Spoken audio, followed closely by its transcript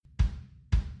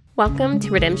Welcome to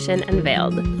Redemption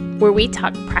Unveiled, where we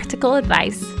talk practical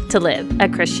advice to live a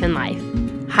Christian life.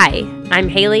 Hi, I'm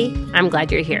Haley. I'm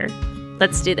glad you're here.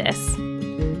 Let's do this.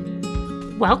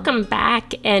 Welcome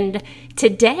back, and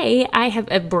today I have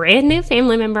a brand new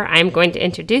family member I'm going to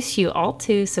introduce you all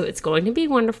to, so it's going to be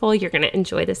wonderful. You're going to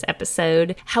enjoy this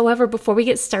episode. However, before we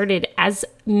get started, as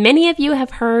many of you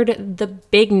have heard the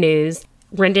big news,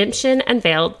 Redemption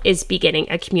Unveiled is beginning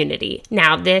a community.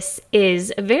 Now, this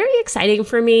is very exciting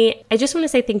for me. I just want to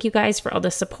say thank you guys for all the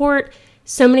support.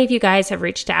 So many of you guys have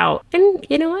reached out, and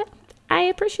you know what? I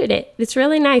appreciate it. It's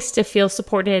really nice to feel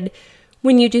supported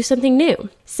when you do something new.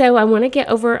 So I want to get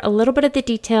over a little bit of the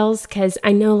details because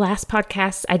I know last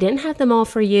podcast I didn't have them all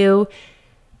for you.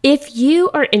 If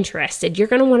you are interested, you're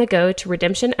going to want to go to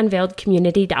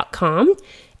redemptionunveiledcommunity.com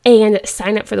and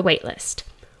sign up for the waitlist.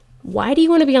 Why do you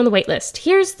want to be on the wait list?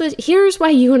 Here's why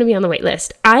you want to be on the wait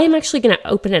list. I am actually going to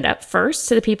open it up first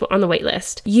to the people on the wait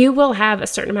list. You will have a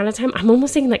certain amount of time. I'm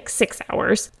almost saying like 6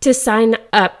 hours to sign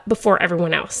up before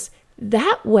everyone else.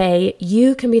 That way,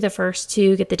 you can be the first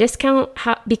to get the discount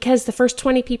because the first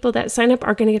 20 people that sign up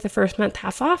are going to get the first month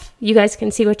half off. You guys can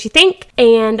see what you think,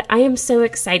 and I am so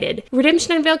excited.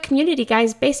 Redemption Unveiled Community,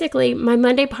 guys, basically, my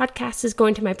Monday podcast is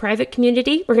going to my private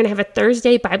community. We're going to have a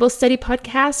Thursday Bible study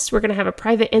podcast. We're going to have a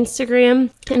private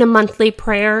Instagram and a monthly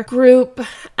prayer group.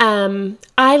 I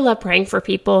love praying for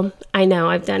people. I know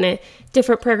I've done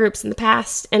different prayer groups in the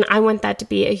past, and I want that to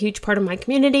be a huge part of my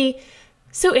community.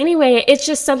 So anyway, it's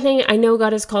just something I know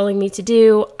God is calling me to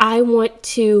do. I want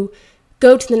to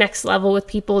go to the next level with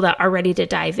people that are ready to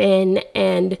dive in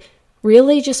and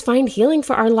really just find healing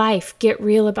for our life, get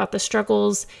real about the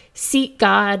struggles, seek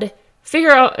God,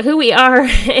 figure out who we are,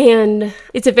 and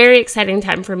it's a very exciting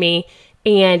time for me.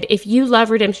 And if you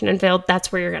love Redemption Unveiled,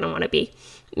 that's where you're going to want to be.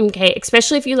 Okay,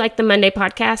 especially if you like the Monday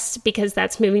podcast, because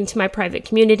that's moving to my private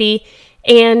community.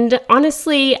 And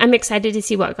honestly, I'm excited to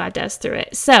see what God does through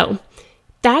it. So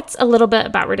that's a little bit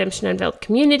about Redemption Unveiled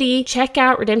Community. Check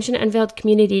out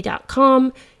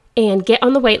redemptionunveiledcommunity.com and get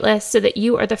on the wait list so that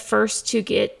you are the first to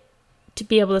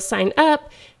be able to sign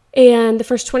up. And the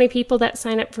first 20 people that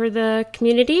sign up for the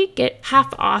community get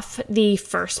half off the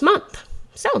first month.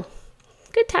 So,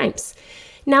 good times.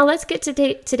 Now let's get to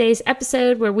today's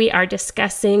episode where we are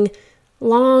discussing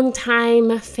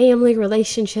long-time family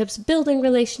relationships, building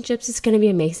relationships. It's going to be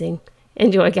amazing.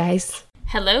 Enjoy, guys.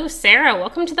 Hello, Sarah.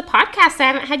 Welcome to the podcast. I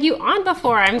haven't had you on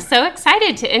before. I'm so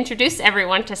excited to introduce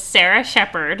everyone to Sarah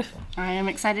Shepherd. I am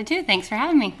excited too. Thanks for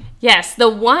having me. Yes, the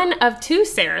one of two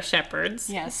Sarah Shepherds.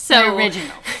 Yes, the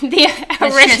original. The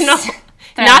original.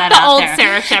 Not the old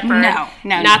Sarah Shepherd. No.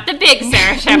 Not the big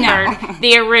Sarah Shepherd. No.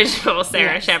 The original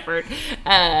Sarah Shepherd.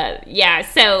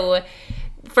 So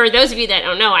for those of you that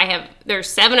don't know, there's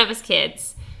 7 of us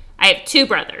kids. I have 2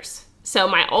 brothers. So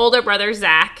my older brother,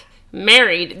 Zach,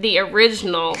 married the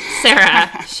original Sarah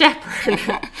Shepherd,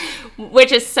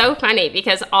 which is so funny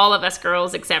because all of us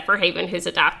girls, except for Haven, who's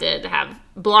adopted, have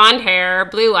blonde hair,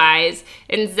 blue eyes,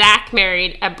 and Zach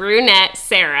married a brunette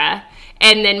Sarah,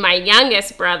 and then my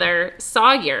youngest brother,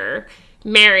 Sawyer,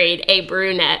 married a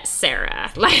brunette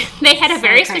Sarah. Like, they had a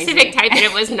very specific type, and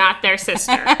it was not their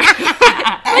sister,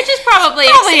 which is probably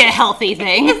a healthy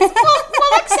thing.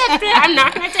 We'll accept it. I'm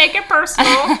not going to take it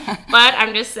personal, but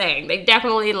I'm just saying they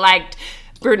definitely liked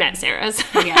brunette Sarahs.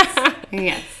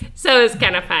 Yes. So it's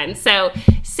kind of fun. So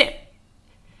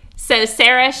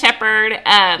Sarah Shepherd,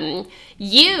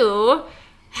 you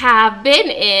have been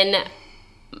in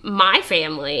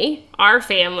our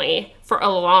family, for a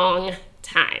long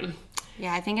time.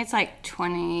 Yeah, I think it's like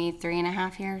 23 and a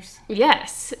half years.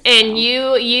 Yes. And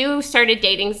you started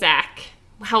dating Zach.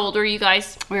 How old were you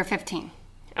guys? We were 15.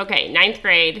 Okay, 9th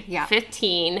grade, yeah.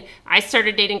 15. I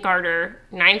started dating Carter,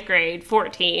 9th grade,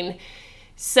 14.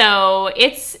 So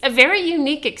it's a very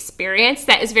unique experience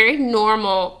that is very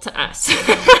normal to us.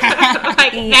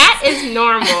 That is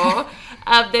normal.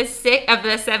 Of the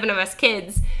 7 of us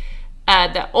kids,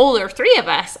 the older 3 of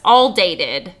us all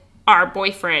dated our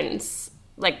boyfriends,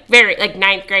 like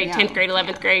 9th grade, 10th grade,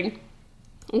 11th grade,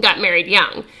 and got married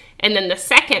young. And then the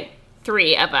second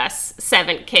 3 of us,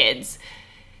 7 kids,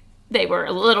 they were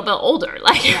a little bit older,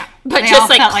 but just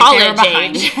like college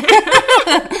age,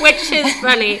 which is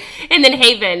funny. And then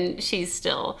Haven, she's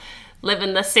still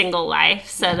living the single life,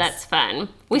 so that's fun.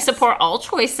 We support all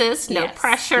choices, no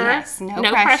pressure. Yes, no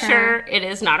pressure. It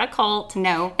is not a cult.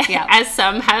 No, as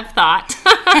some have thought.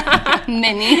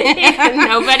 Many.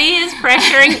 Nobody is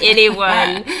pressuring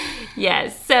anyone.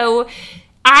 Yes, so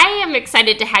I am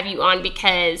excited to have you on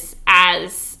because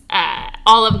as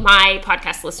all of my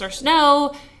podcast listeners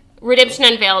know, Redemption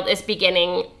Unveiled is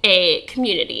beginning a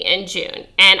community in June.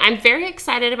 And I'm very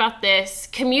excited about this.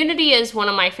 Community is one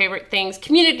of my favorite things.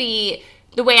 Community,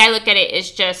 the way I look at it,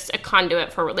 is just a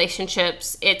conduit for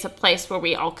relationships. It's a place where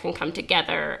we all can come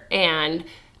together and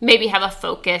maybe have a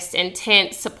focused,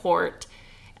 intense support,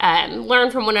 learn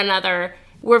from one another.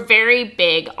 We're very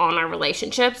big on our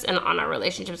relationships and on our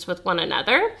relationships with one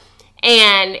another.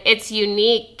 And it's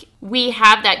unique. We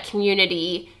have that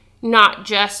community not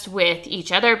just with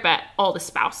each other, but all the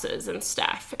spouses and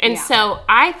stuff. And so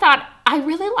I thought I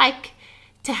really like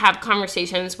to have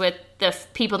conversations with the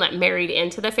people that married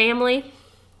into the family.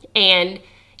 And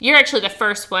you're actually the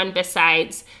first one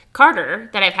besides Carter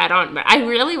that I've had on. But I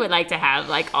really would like to have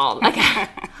I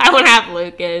want to have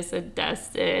Lucas and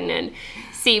Dustin and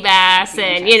Seabass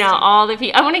and, all the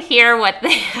people. I want to hear what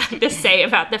they have to say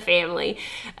about the family.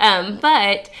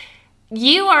 But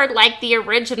you are like the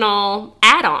original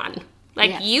add-on.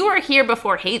 You were here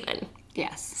before Haven.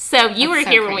 Yes. So you were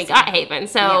here when we got Haven.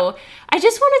 So I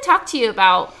just want to talk to you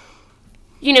about,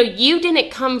 you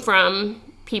didn't come from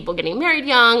people getting married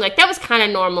young. That was kind of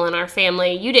normal in our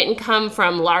family. You didn't come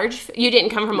from a large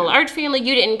family.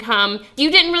 You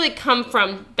didn't really come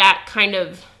from that kind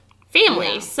of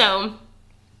family. Yeah. So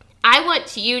I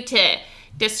want you to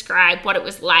describe what it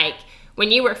was like when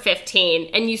you were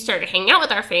 15 and you started hanging out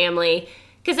with our family,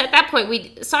 because at that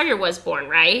point Sawyer was born,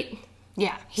 right?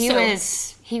 Yeah, he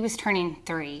was turning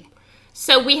 3.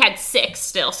 So we had 6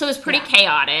 still, so it was pretty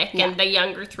chaotic, and the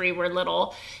younger 3 were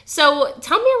little. So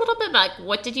tell me a little bit about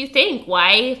what did you think?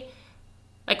 Why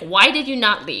did you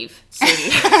not leave,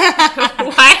 sweetie?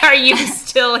 Why are you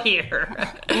still here?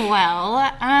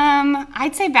 Well,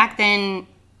 I'd say back then,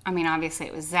 obviously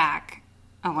it was Zach.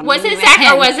 Was it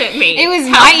Zach or was it me? It was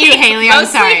not you, Haley. I'm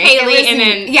sorry. Haley and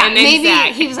then maybe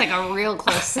Zach. He was a real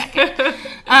close second.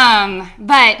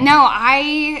 But no,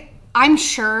 I'm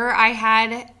sure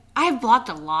I've blocked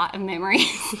a lot of memories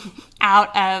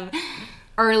out of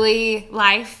early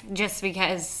life just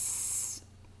because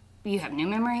you have new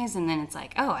memories and then it's I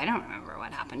don't remember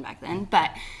what happened back then.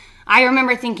 But I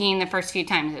remember thinking the first few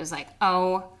times it was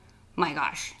oh my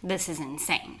gosh, this is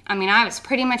insane. I was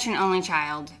pretty much an only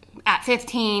child. At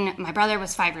 15, my brother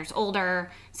was 5 years older,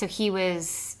 so he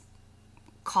was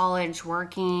college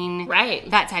working, right?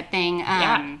 That type thing.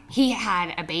 He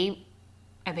had a baby.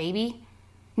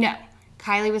 No,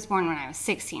 Kylie was born when I was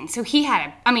 16, so he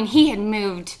had he had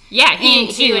moved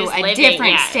into a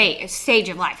different stage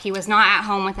of life. He was not at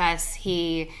home with us.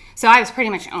 So I was pretty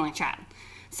much an only child.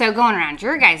 So going around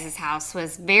your guys' house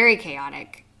was very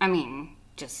chaotic.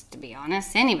 Just to be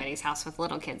honest, anybody's house with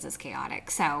little kids is chaotic.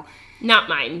 So not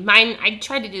mine. Mine, I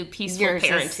try to do peaceful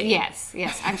parenting. Yes.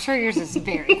 I'm sure yours is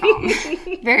very calm.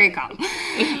 Very calm.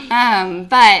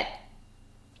 But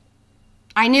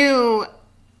I knew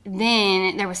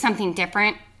then there was something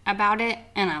different about it,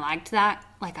 and I liked that.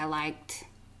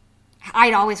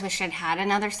 I'd always wished I'd had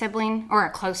another sibling or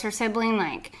a closer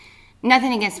sibling.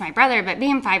 Nothing against my brother, but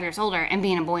being 5 years older and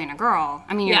being a boy and a girl,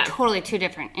 you're totally two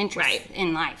different interests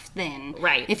in life than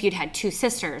if you'd had 2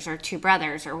 sisters or 2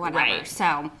 brothers or whatever. Right.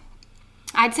 So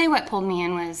I'd say what pulled me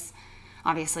in was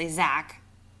obviously Zach.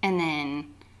 And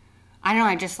then, I don't know,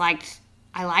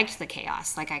 I liked the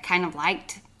chaos. I kind of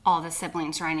liked all the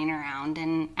siblings running around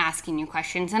and asking you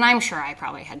questions. And I'm sure I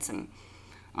probably had some,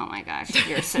 oh my gosh,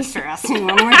 your sister asked me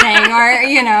one more thing, or,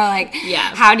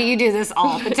 how do you do this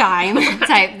all the time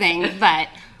type thing. But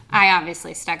I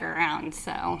obviously stuck around,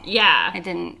 so it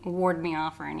didn't ward me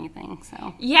off or anything.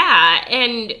 So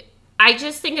and I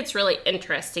just think it's really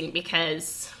interesting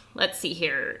because, let's see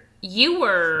here, you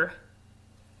were,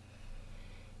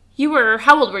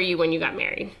 how old were you when you got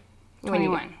married?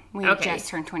 21. We just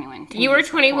turned 21. You were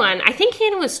 21. Before. I think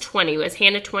Hannah was 20. Was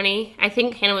Hannah 20? I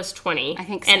think Hannah was 20. I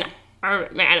think so.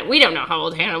 And we don't know how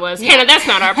old Hannah was. Yeah. Hannah, that's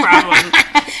not our problem.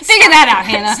 Figure that out,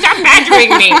 Hannah. Stop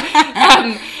badgering me.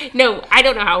 No, I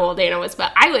don't know how old Hannah was,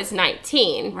 but I was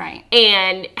 19. Right.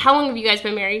 And how long have you guys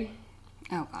been married?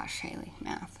 Oh, gosh, Haley,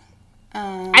 math.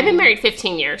 I've been married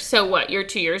 15 years. So what, you're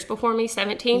 2 years before me,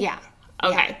 17? Yeah.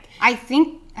 Okay. Yeah. I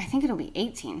think it'll be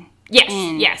 18.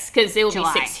 Yes, because it will be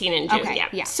 16 in June. Okay,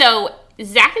 yeah. So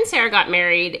Zach and Sarah got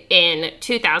married in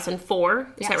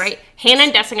 2004. Is that right? Hannah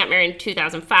and Dustin got married in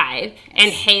 2005.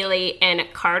 And Haley and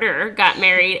Carter got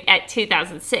married at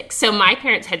 2006. So my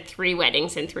parents had 3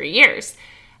 weddings in 3 years.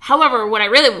 However,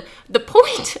 the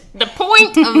point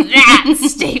of that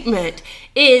statement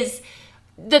is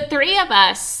the 3 of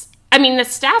us, the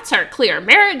stats are clear.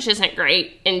 Marriage isn't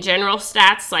great in general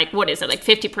stats. What is it?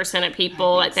 50% of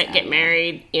people that get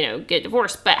married, get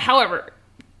divorced. But however,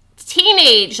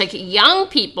 teenage, young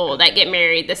people that get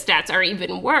married, the stats are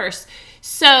even worse.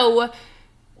 So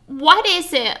what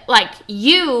is it, like,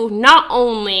 you not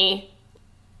only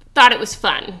thought it was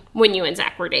fun when you and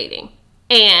Zach were dating,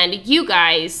 and you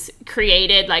guys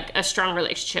created, like, a strong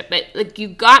relationship, but, like, you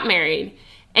got married,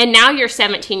 and now you're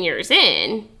 17 years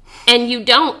in, and you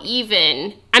don't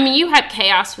even, I mean, you have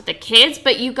chaos with the kids,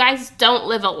 but you guys don't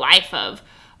live a life of,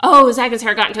 oh, Zach and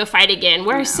Sarah got into a fight again.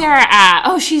 Where's Sarah at?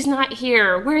 Oh, she's not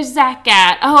here. Where's Zach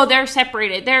at? Oh, they're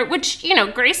separated. Which, you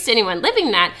know, grace to anyone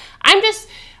living that.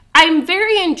 I'm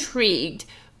very intrigued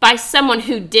by someone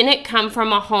who didn't come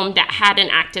from a home that had an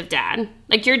active dad.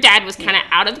 Like, your dad was kind of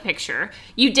out of the picture.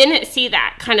 You didn't see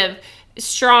that kind of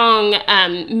strong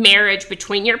marriage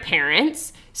between your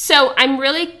parents. So I'm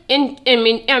really,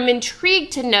 I'm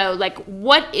intrigued to know, like,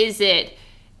 what is it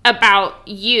about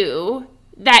you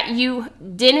that you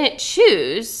didn't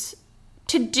choose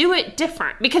to do it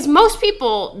different? Because most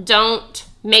people don't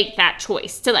make that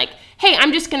choice to, like, hey,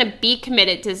 I'm just going to be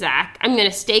committed to Zach. I'm going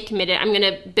to stay committed. I'm going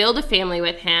to build a family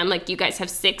with him. Like, you guys have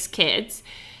 6 kids.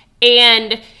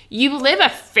 And you live a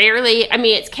fairly, I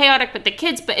mean, it's chaotic with the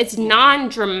kids, but it's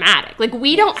non-dramatic. Like,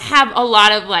 we don't have a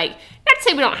lot of, like, not to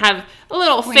say we don't have a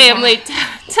little family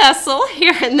tussle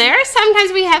here and there.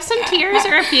 Sometimes we have some tears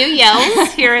or a few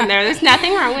yells here and there. There's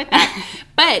nothing wrong with that.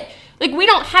 But, like, we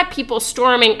don't have people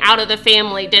storming out of the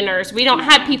family dinners. We don't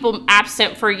have people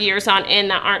absent for years on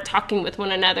end that aren't talking with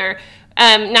one another.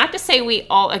 Not to say we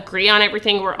all agree on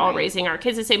everything. We're all raising our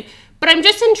kids the same. But I'm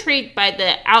just intrigued by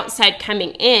the outside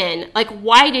coming in. Like,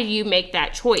 why did you make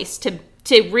that choice to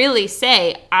really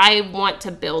say, I want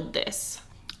to build this?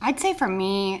 I'd say for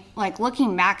me, like,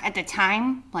 looking back at the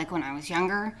time, like when I was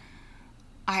younger,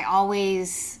 I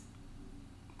always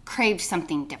craved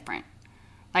something different.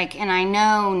 Like, and I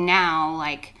know now,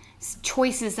 like,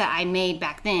 choices that I made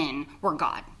back then were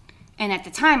God. And at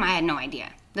the time, I had no idea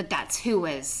that that's who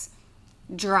was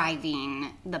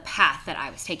driving the path that I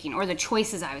was taking or the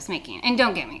choices I was making. And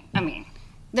don't get me, I mean,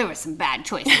 there were some bad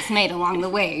choices made along the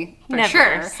way, for never,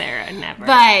 sure. Sarah, never.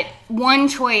 But one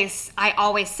choice I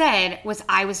always said was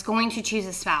I was going to choose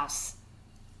a spouse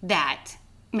that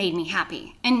made me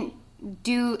happy. And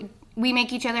do we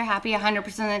make each other happy 100%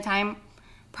 of the time?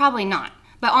 Probably not.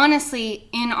 But honestly,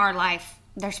 in our life,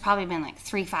 there's probably been like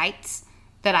 3 fights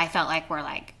that I felt like were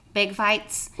like big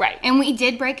fights. Right. And we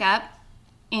did break up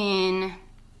in,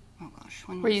 oh gosh,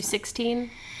 when were you 16?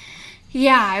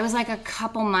 Yeah, it was like a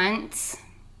couple months.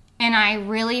 And I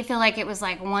really feel like it was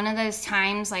like one of those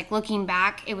times, like looking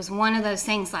back, it was one of those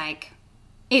things like,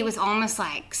 it was almost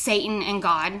like Satan and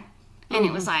God. And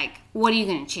it was like, what are you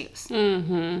going to choose?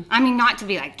 Mm-hmm. I mean, not to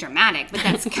be like dramatic, but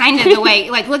that's kind of the way,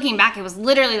 like looking back, it was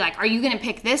literally like, are you going to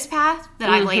pick this path that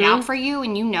I've laid out for you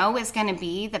and you know is going to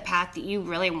be the path that you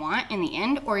really want in the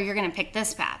end? Or you're going to pick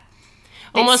this path?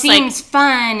 Almost seems like,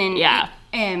 fun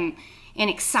and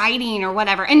exciting or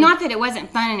whatever. And not that it wasn't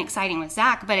fun and exciting with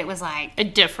Zach, but it was like a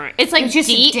different. It's like just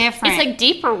deep, different. It's like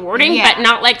deep rewarding, but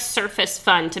not like surface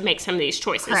fun to make some of these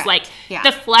choices. Correct. Like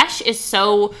the flesh is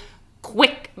so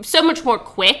quick, so much more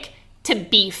quick to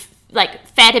be like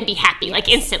fed and be happy, like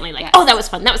instantly, like oh, that was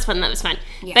fun.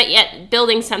 Yeah. But yet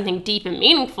building something deep and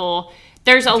meaningful,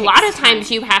 there's a lot of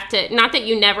times you have to, not that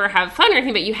you never have fun or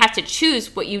anything, but you have to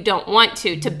choose what you don't want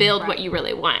to build what you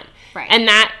really want. Right. And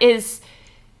that's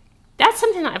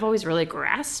something that I've always really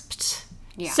grasped.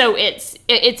 Yeah. So it's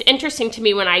interesting to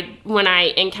me when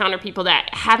I encounter people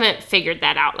that haven't figured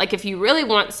that out. Like if you really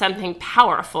want something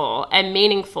powerful and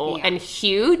meaningful and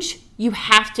huge, you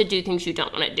have to do things you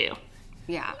don't want to do.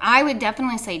 Yeah. I would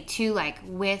definitely say too, like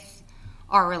with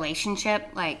our relationship,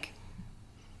 like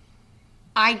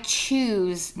I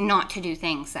choose not to do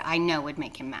things that I know would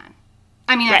make him mad.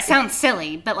 I mean, that sounds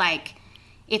silly, but like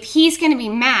if he's going to be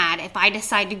mad if I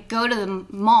decide to go to the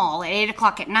mall at 8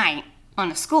 o'clock at night on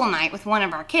a school night with one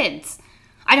of our kids,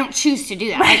 I don't choose to do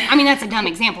that. I mean, that's a dumb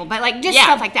example, but like just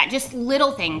stuff like that, just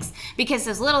little things, because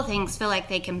those little things feel like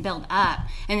they can build up,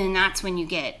 and then that's when you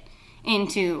get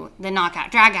into the knockout,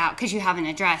 drag out, because you haven't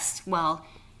addressed, well,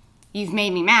 you've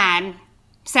made me mad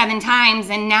 7 times,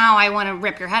 and now I want to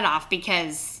rip your head off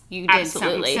because you did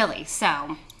something silly.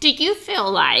 So, do you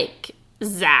feel like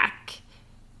Zach?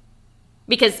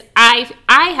 Because I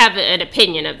have an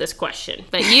opinion of this question,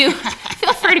 but you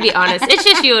feel free to be honest. It's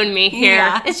just you and me here.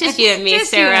 Yeah. It's just you and me,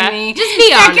 just Sarah. And me. Just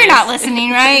be honest. You're not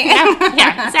listening, right?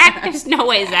 Yeah, Zach. There's no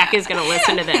way Zach is going to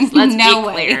listen to this. Let's be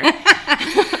clear.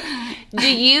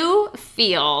 Do you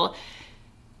feel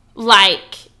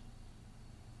like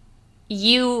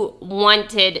you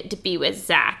wanted to be with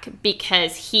Zach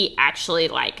because he actually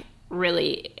like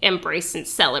really embraced and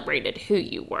celebrated who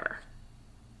you were?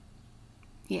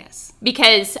 Yes.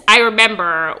 Because I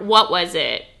remember, what was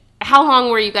it? how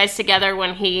long were you guys together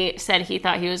when he said he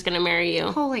thought he was going to marry you?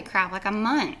 Holy crap, like a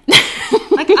month.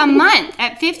 Like a month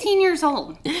at 15 years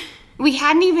old. We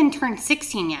hadn't even turned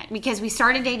 16 yet because we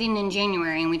started dating in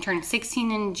January and we turned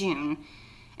 16 in June.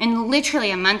 And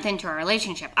literally a month into our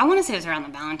relationship, I want to say it was around the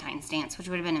Valentine's dance, which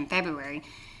would have been in February.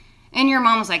 And your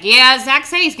mom was like, yeah, Zach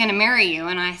said he's going to marry you.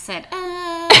 And I said,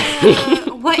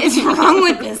 what is wrong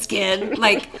with this kid?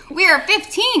 Like, we are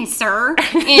 15, sir,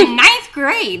 in 9th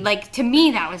grade. Like, to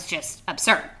me, that was just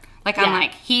absurd. Like, I'm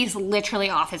like, he's literally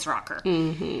off his rocker.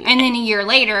 Mm-hmm. And then a year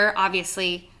later,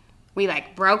 obviously, we,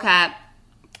 like, broke up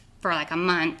for, like, a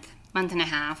month and a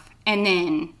half. And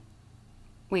then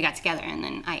we got together. And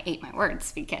then I ate my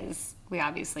words because we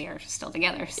obviously are still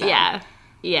together. So. Yeah.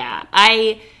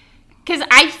 Because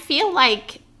I feel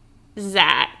like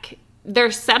Zach,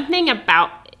 there's something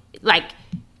about, like,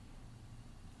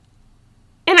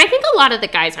 and I think a lot of the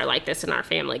guys are like this in our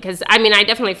family, because, I mean, I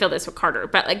definitely feel this with Carter,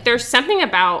 but, like, there's something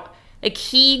about, like,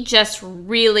 he just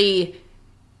really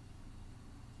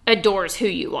adores who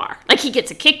you are. Like, he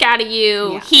gets a kick out of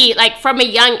you. Yeah. He, like, from a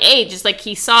young age, it's like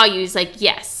he saw you, he's like,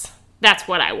 yes. That's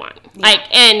what I want. Yeah. Like,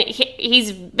 and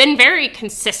he's been very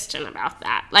consistent about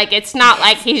that. Like, it's not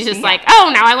like he's just like,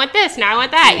 oh, now I want this, now I want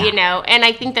that, you know? And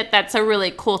I think that that's a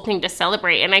really cool thing to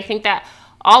celebrate. And I think that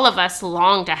all of us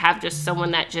long to have just someone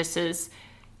that just is,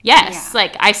 yes,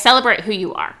 like, I celebrate who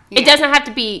you are. Yeah. It doesn't have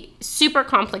to be super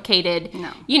complicated,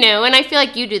 you know? And I feel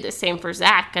like you do the same for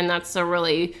Zach, and that's a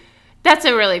really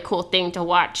cool thing to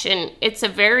watch. And it's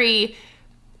I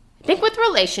think with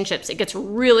relationships, it gets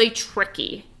really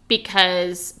tricky.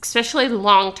 Because, especially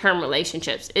long-term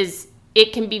relationships,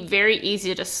 it can be very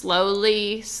easy to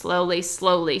slowly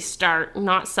start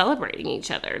not celebrating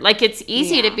each other. Like, it's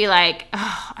easy to be like,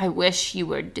 oh, I wish you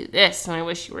would do this, and I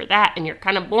wish you were that, and you're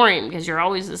kind of boring because you're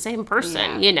always the same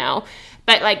person, you know?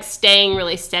 But, like, staying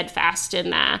really steadfast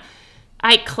in that,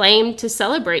 I claim to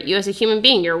celebrate you as a human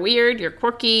being. You're weird, you're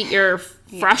quirky, you're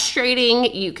frustrating,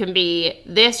 you can be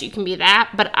this, you can be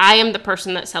that, but I am the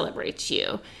person that celebrates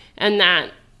you. And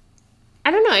that, I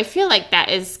don't know, I feel like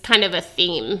that is kind of a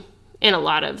theme in a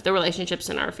lot of the relationships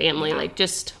in our family, like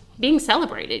just being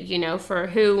celebrated, you know, for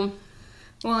who.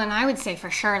 Well, and I would say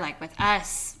for sure, like with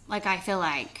us, like I feel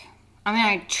like, I mean,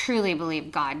 I truly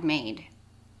believe God made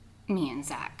me and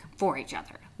Zach for each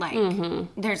other. Like,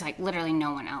 there's like literally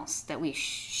no one else that we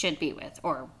should be with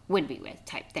or would be with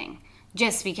type thing.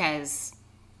 Just because,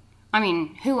 I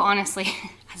mean, who honestly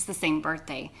has the same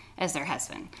birthday as their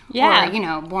husband? Yeah. Or, you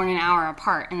know, born an hour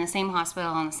apart in the same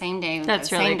hospital on the same day with That's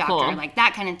the really same doctor. Cool. Like,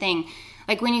 that kind of thing.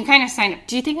 Like, when you kind of sign up.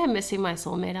 Do you think I'm missing my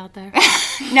soulmate out there?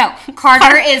 No.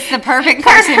 Carter is the perfect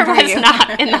person for you. Carter was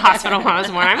not in the hospital when I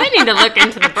was born. I might need to look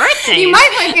into the birthdays. You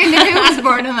might look into who was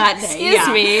born on that day. Excuse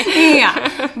me.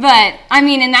 Yeah. But, I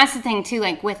mean, and that's the thing, too.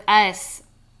 Like, with us,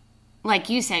 like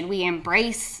you said, we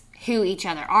embrace who each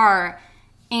other are.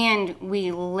 And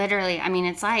we literally, I mean,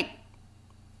 it's like,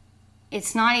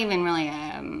 it's not even really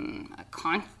I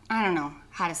don't know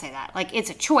how to say that. Like, it's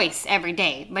a choice every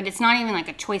day, but it's not even like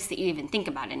a choice that you even think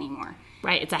about anymore.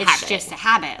 Right, it's a habit. It's just a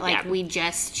habit. Like, we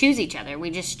just choose each other. We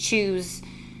just choose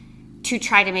to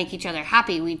try to make each other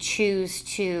happy. We choose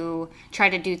to try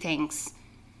to do things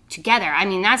together. I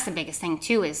mean, that's the biggest thing,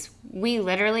 too, is we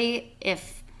literally,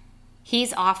 if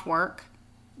he's off work,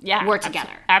 we're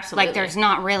together. Absolutely. Like, there's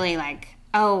not really like,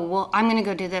 oh, well, I'm going to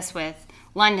go do this with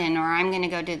London, or I'm going to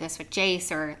go do this with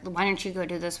Jace, or why don't you go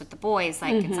do this with the boys?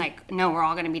 Like, it's like, no, we're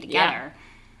all going to be together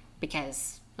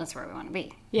because that's where we want to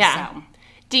be. Yeah. So.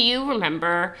 Do you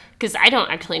remember, because I don't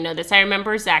actually know this, I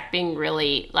remember Zach being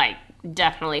really, like,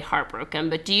 definitely heartbroken,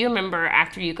 but do you remember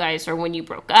after you guys, or when you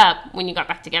broke up, when you got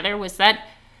back together, was that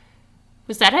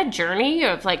a journey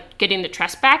of, like, getting the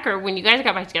trust back, or when you guys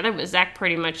got back together, was Zach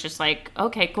pretty much just like,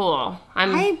 okay, cool.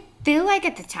 I feel like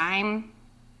at the time,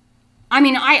 I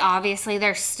mean, obviously,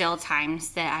 there's still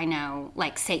times that I know,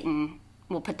 like, Satan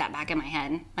will put that back in my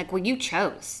head. Like, well, you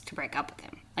chose to break up with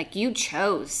him. Like, you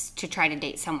chose to try to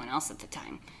date someone else at the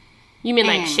time. You mean,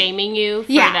 like, shaming you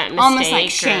for that mistake? Yeah, almost like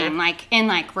shame, like, and,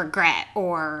 like, regret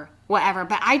or whatever.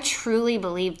 But I truly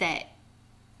believe that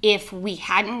if we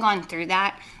hadn't gone through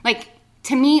that, like,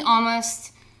 to me,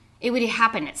 almost, it would have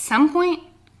happened at some point.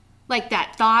 Like,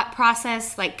 that thought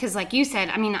process, like, because like you said,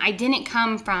 I mean, I didn't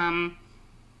come from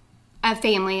a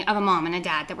family of a mom and a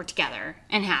dad that were together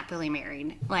and happily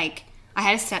married. Like, I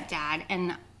had a stepdad,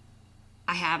 and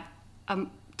I have a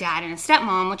dad and a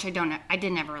stepmom, which I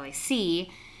didn't ever really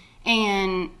see.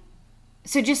 And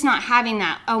so just not having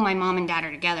that, oh, my mom and dad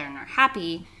are together and are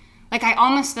happy, like, I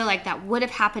almost feel like that would have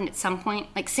happened at some point.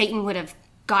 Like, Satan would have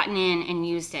gotten in and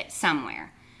used it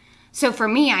somewhere. So for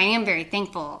me, I am very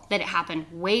thankful that it happened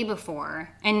way before.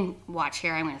 And watch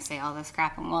here, I'm going to say all this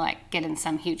crap and we'll like get in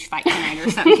some huge fight tonight or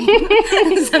something.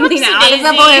 Something out of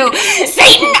the blue.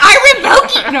 Satan, I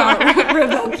revoke you. No,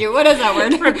 revoke you. What is that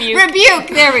word? Rebuke.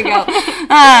 There we go.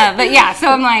 But yeah, so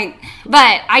I'm like,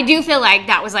 but I do feel like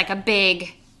that was like a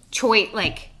big choice.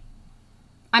 Like,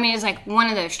 I mean, it's like one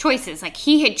of those choices. Like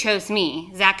he had chose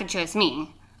me. Zach had chose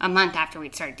me a month after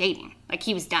we'd started dating. Like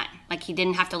he was done. Like he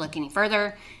didn't have to look any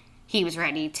further. He was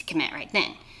ready to commit right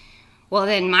then. Well,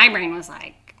 then my brain was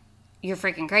like, you're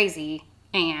freaking crazy.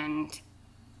 And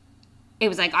it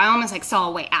was like, I almost like saw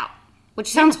a way out, which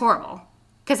sounds horrible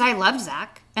because I loved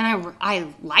Zach and I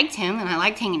liked him and I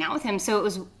liked hanging out with him. So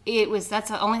it was, that's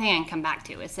the only thing I can come back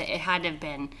to is that it had to have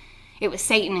been, it was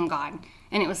Satan and God.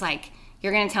 And it was like,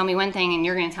 you're going to tell me one thing and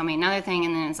you're going to tell me another thing.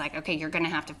 And then it's like, okay, you're going to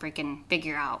have to freaking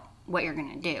figure out what you're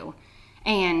going to do.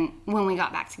 And when we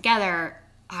got back together,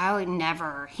 he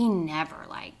never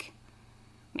like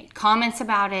made comments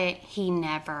about it. He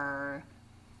never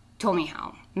told me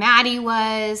how mad he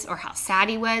was or how sad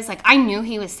he was. Like I knew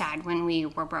he was sad when we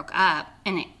were broke up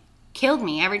and it killed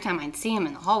me every time I'd see him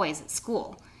in the hallways at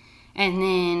school. And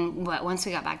then, but once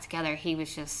we got back together, he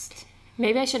was just...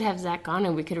 Maybe I should have Zach on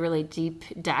and we could really deep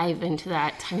dive into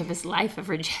that time of his life of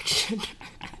rejection.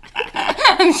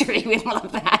 I'm sure he would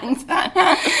love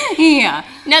that. Yeah.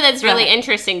 No, that's really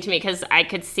interesting to me because I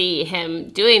could see him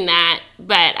doing that,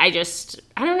 but I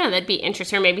don't know, that'd be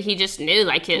interesting. Or maybe he just knew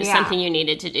like it was something you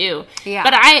needed to do. Yeah.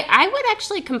 But I would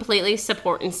actually completely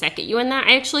support and second you in that.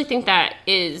 I actually think that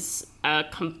is a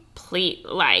complete,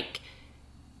 like,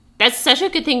 that's such a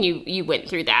good thing you went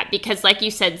through that because like you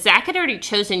said, Zach had already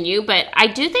chosen you, but I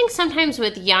do think sometimes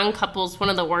with young couples, one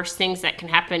of the worst things that can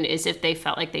happen is if they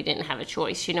felt like they didn't have a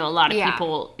choice. You know, a lot of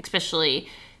people, especially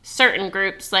certain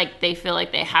groups, like they feel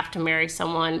like they have to marry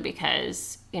someone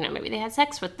because, you know, maybe they had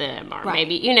sex with them or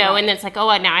maybe, you know, and it's like,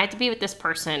 oh, now I have to be with this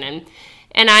person.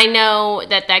 And I know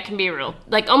that can be real,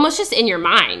 like almost just in your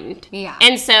mind. Yeah.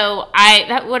 And so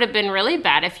that would have been really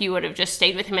bad if you would have just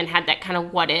stayed with him and had that kind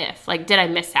of what if, like, did I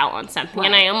miss out on something? Right.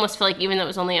 And I almost feel like even though it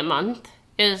was only a month,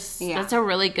 that's a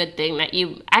really good thing that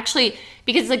you actually,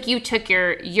 because like you took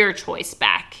your choice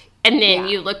back and then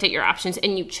you looked at your options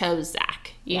and you chose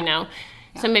Zach, you know?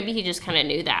 Yeah. So maybe he just kind of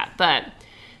knew that, but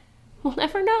we'll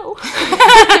never know.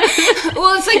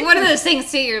 Well, it's like one of those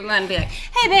things too. Your mom be like,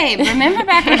 "Hey, babe, remember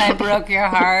back when I broke your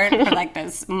heart for like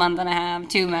this month and a half,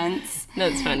 2 months?"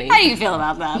 That's funny. How do you feel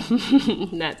about that?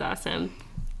 That's awesome.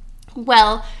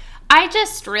 Well, I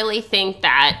just really think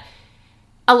that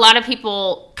a lot of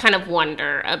people kind of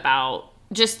wonder about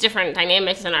just different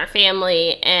dynamics in our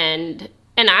family, and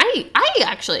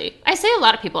I say a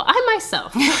lot of people.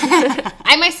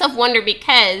 I myself wonder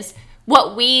because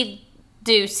what we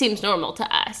do seems normal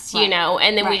to us, you know,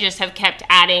 and then we just have kept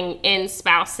adding in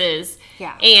spouses.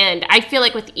 Yeah. And I feel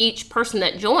like with each person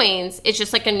that joins, it's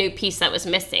just like a new piece that was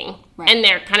missing. Right. And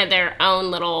they're kind of their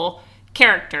own little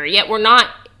character. Yet we're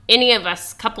not, any of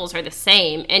us couples are the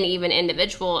same, and even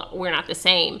individual, we're not the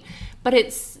same. But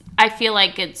I feel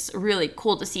like it's really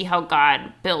cool to see how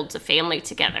God builds a family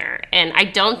together. And I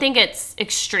don't think it's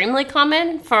extremely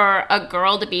common for a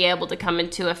girl to be able to come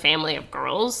into a family of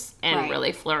girls and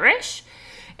really flourish.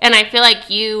 And I feel like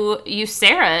you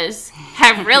Sarahs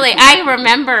have really, I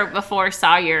remember before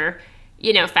Sawyer,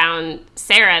 found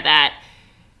Sarah, that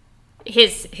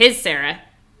his Sarah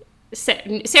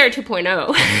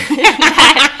 2.0,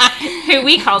 who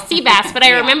we call Seabass. But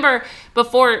I remember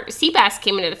before Seabass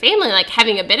came into the family, like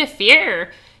having a bit of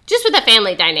fear just with the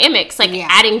family dynamics, like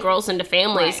adding girls into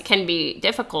families can be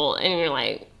difficult. And you're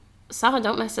like, Saw,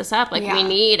 don't mess this up. Like we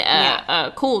need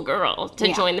a cool girl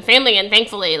to join the family. And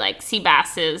thankfully, like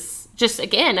Seabass is just,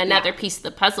 again, another piece of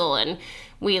the puzzle. And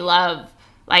we love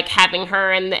like having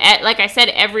her. And like I said,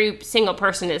 every single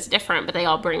person is different, but they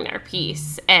all bring their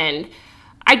piece. And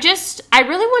I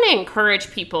really want to encourage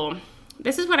people.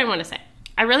 This is what I want to say.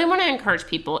 I really want to encourage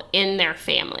people in their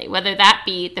family, whether that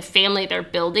be the family they're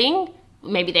building,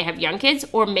 maybe they have young kids,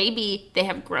 or maybe they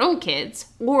have grown kids,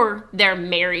 or they're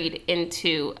married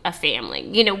into a family.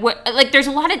 There's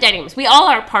a lot of dynamics. We all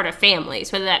are part of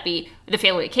families, whether that be the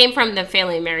family we came from, the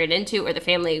family we married into, or the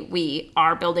family we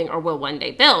are building or will one day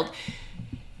build.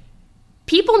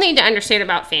 People need to understand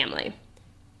about family.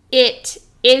 It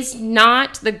is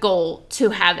not the goal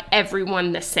to have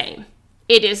everyone the same.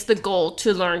 It is the goal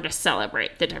to learn to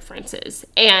celebrate the differences.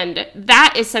 And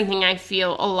that is something I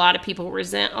feel a lot of people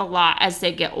resent a lot as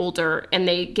they get older and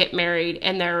they get married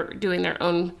and they're doing their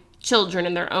own children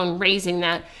and their own raising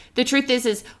that. The truth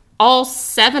is all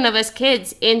 7 of us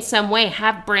kids in some way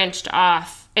have branched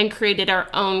off and created our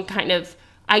own kind of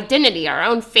identity, our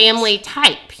own family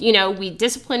type. You know, we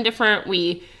discipline different.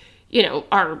 We, you know,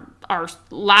 our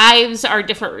lives are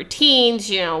different routines,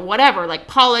 you know, whatever, like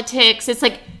politics. It's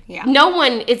like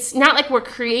it's not like we're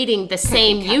creating the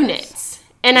same units.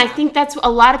 And I think that's a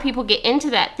lot of people get into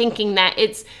that thinking that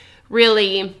it's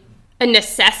really a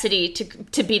necessity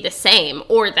to be the same,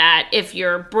 or that if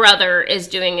your brother is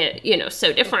doing it, you know,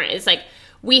 so different. It's like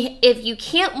if you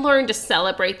can't learn to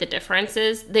celebrate the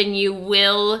differences, then you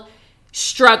will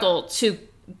struggle to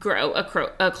grow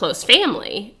a close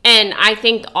family. And I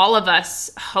think all of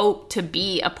us hope to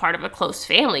be a part of a close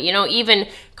family. You know, even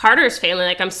Carter's family,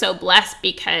 like, I'm so blessed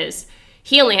because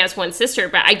he only has one sister,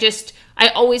 but I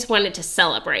always wanted to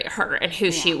celebrate her and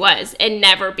who she was, and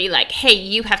never be like, hey,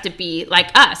 you have to be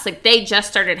like us. Like, they just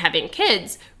started having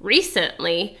kids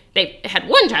recently. They had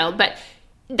one child, but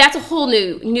that's a whole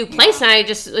new place. And I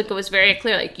just, like, it was very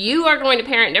clear, like, you are going to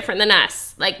parent different than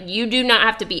us. Like, you do not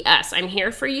have to be us. I'm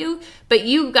here for you, but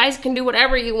you guys can do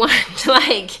whatever you want.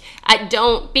 Like,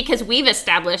 because we've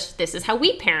established this is how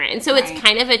we parent. And so it's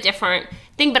kind of a different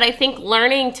thing. But I think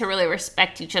learning to really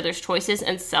respect each other's choices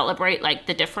and celebrate, like,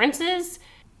 the differences,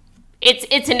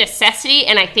 it's a necessity.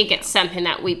 And I think it's something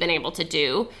that we've been able to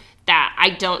do that I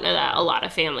don't know that a lot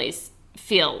of families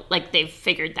feel like they've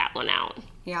figured that one out.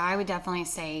 Yeah, I would definitely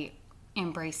say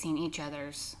embracing each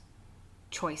other's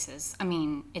choices. I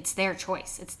mean, it's their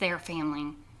choice. It's their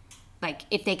family. Like,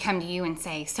 if they come to you and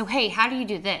say, so, hey, how do you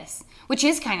do this? Which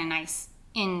is kind of nice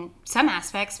in some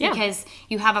aspects because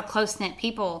you have a close-knit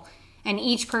people and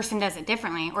each person does it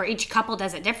differently, or each couple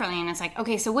does it differently. And it's like,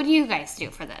 okay, so what do you guys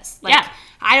do for this? Like,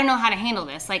 I don't know how to handle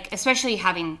this. Like, especially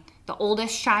having the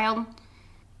oldest child,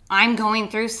 I'm going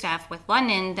through stuff with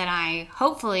London that I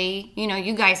hopefully, you know,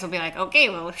 you guys will be like, okay,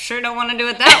 well, sure don't want to do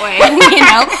it that way, you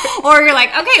know? Or you're like,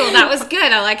 okay, well, that was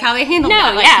good. I like how they handled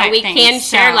that. Like, we can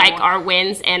share, like, our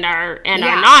wins and our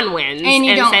non-wins. And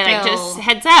you don't say, like, just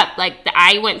heads up, like,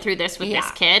 I went through this with this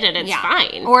kid, and it's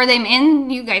fine. Or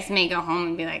you guys may go home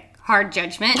and be like, hard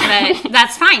judgment, but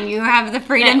that's fine. You have the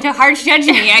freedom to harsh judge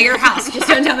me at your house. Just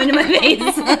don't tell me to my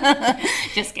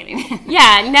face. Just kidding.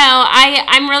 Yeah, no,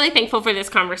 I'm really thankful for this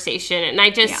conversation, and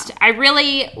I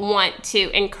really want to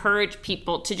encourage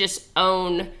people to just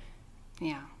own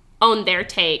their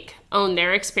take, own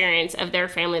their experience of their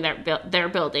family that they're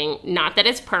building. Not that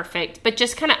it's perfect, but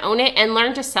just kind of own it and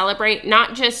learn to celebrate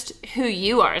not just who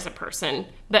you are as a person,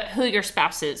 but who your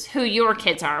spouse is, who your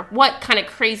kids are, what kind of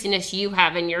craziness you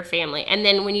have in your family. And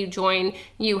then when you join,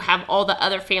 you have all the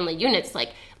other family units.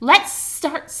 Like, let's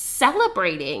start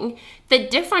celebrating the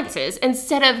differences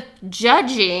instead of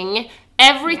judging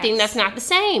everything that's not the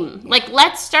same. Like,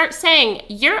 let's start saying,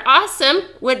 you're awesome,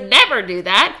 would never do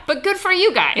that, but good for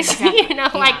you guys. Exactly. You know,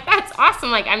 like, that's awesome.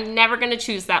 Like, I'm never going to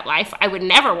choose that life. I would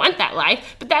never want that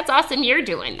life, but that's awesome you're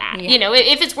doing that, you know,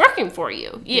 if it's working for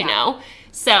you, you know.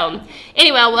 So,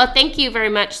 anyway, well, thank you very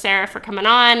much, Sarah, for coming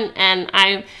on, and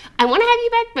I want to have you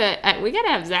back, but we got to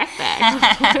have Zach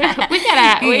back. we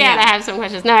gotta have some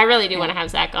questions. No, I really do want to have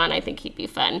Zach on. I think he'd be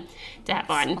fun to have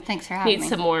on. Well, thanks for having me. Need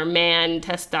some more man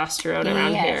testosterone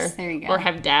around here. There you go. Or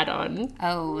have Dad on.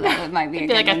 Oh, that might be a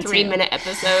good like one, a 3-minute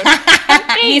episode.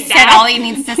 He said all he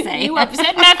needs to say. You have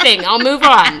said nothing. I'll move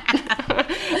on.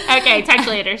 Okay, talk to you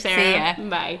later, Sarah. See ya.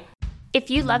 Bye. If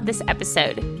you love this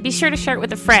episode, be sure to share it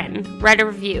with a friend, write a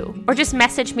review, or just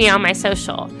message me on my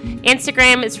social.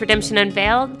 Instagram is Redemption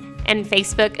Unveiled, and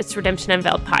Facebook is Redemption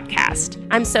Unveiled Podcast.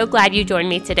 I'm so glad you joined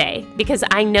me today because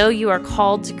I know you are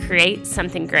called to create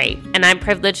something great, and I'm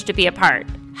privileged to be a part.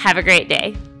 Have a great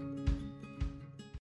day.